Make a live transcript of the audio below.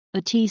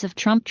a tease of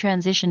Trump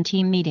transition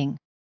team meeting.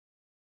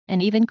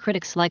 And even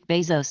critics like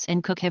Bezos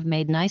and Cook have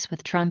made nice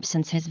with Trump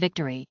since his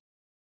victory.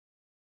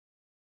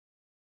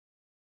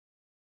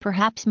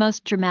 Perhaps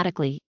most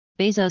dramatically,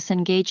 Bezos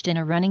engaged in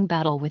a running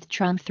battle with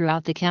Trump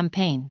throughout the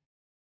campaign.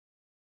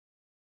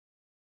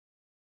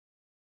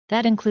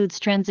 That includes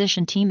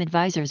transition team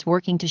advisors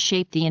working to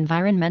shape the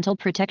Environmental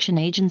Protection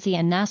Agency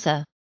and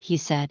NASA, he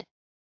said.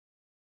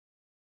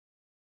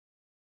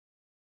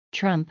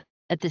 Trump,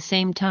 at the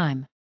same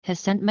time, has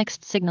sent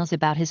mixed signals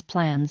about his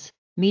plans,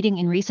 meeting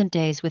in recent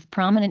days with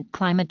prominent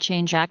climate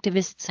change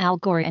activists Al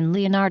Gore and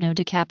Leonardo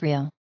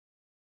DiCaprio.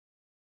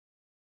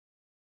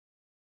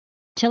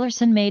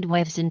 Tillerson made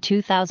waves in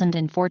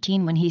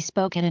 2014 when he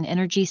spoke at an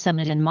energy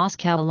summit in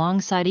Moscow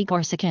alongside Igor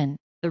Sakhin,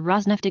 the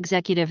Rosneft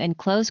executive and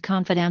close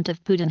confidant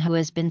of Putin who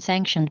has been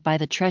sanctioned by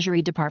the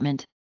Treasury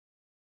Department.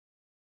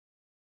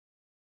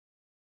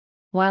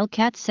 While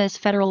Katz says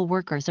federal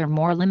workers are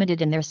more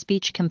limited in their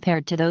speech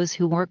compared to those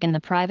who work in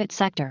the private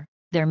sector,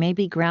 there may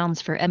be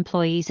grounds for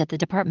employees at the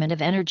Department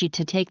of Energy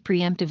to take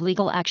preemptive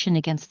legal action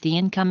against the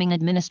incoming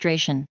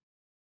administration.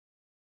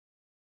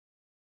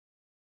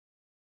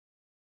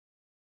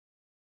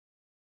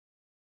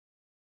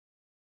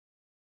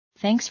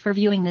 Thanks for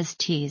viewing this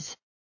tease.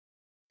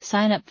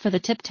 Sign up for the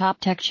Tip Top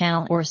Tech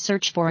channel or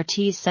search for a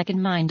Tease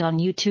Second Mind on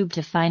YouTube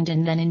to find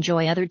and then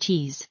enjoy other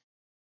teas.